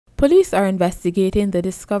Police are investigating the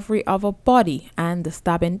discovery of a body and the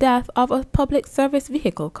stabbing death of a public service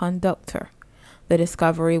vehicle conductor. The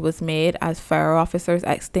discovery was made as fire officers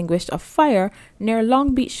extinguished a fire near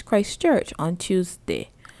Long Beach, Christchurch on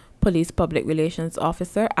Tuesday. Police Public Relations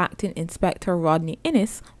Officer Acting Inspector Rodney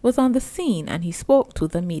Innes was on the scene and he spoke to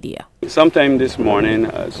the media. Sometime this morning,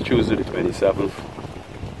 it's Tuesday the 27th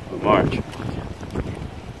of March,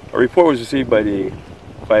 a report was received by the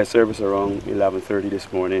fire service around 11:30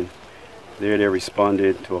 this morning. There they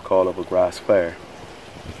responded to a call of a grass fire.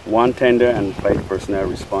 One tender and 5 personnel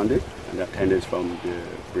responded, and that tender is from the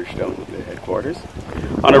Bridgetown, the headquarters.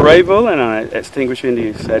 On arrival and on extinguishing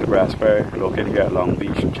the said grass fire located here at Long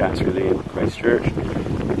Beach, Chancery Lane, Christchurch,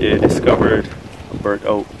 they discovered a burnt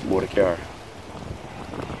out motor car.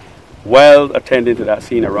 While attending to that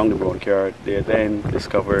scene around the motor car, they then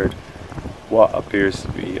discovered what appears to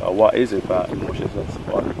be, or what is in fact, a motionless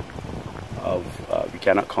body of, we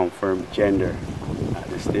cannot confirm gender at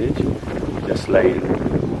this stage, just lying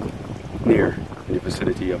near in the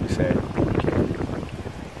vicinity of the said motor car.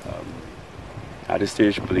 At this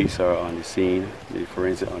stage, police are on the scene, the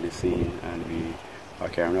forensic on the scene, and we are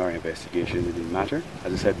carrying our investigation in the matter.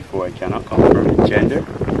 As I said before, I cannot confirm gender,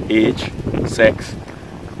 age, sex,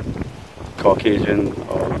 Caucasian,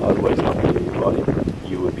 or otherwise not in the body.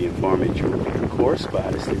 You will be informed in due course, but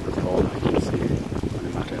at this stage, that's all I can say on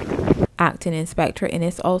the matter. Acting Inspector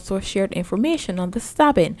Innes also shared information on the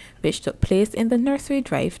stabbing, which took place in the Nursery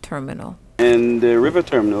Drive terminal. In the river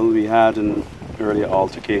terminal, we had an earlier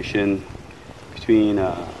altercation between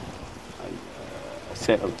a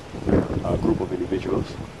group of individuals.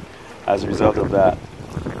 As a result of that,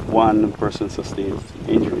 one person sustained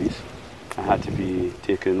injuries and had to be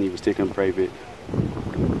taken. He was taken private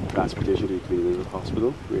transportation to the Cleveland River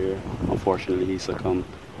Hospital, where unfortunately he succumbed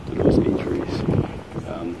to those injuries.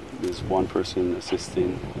 There's one person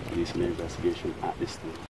assisting police in the investigation at this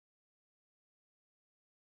time.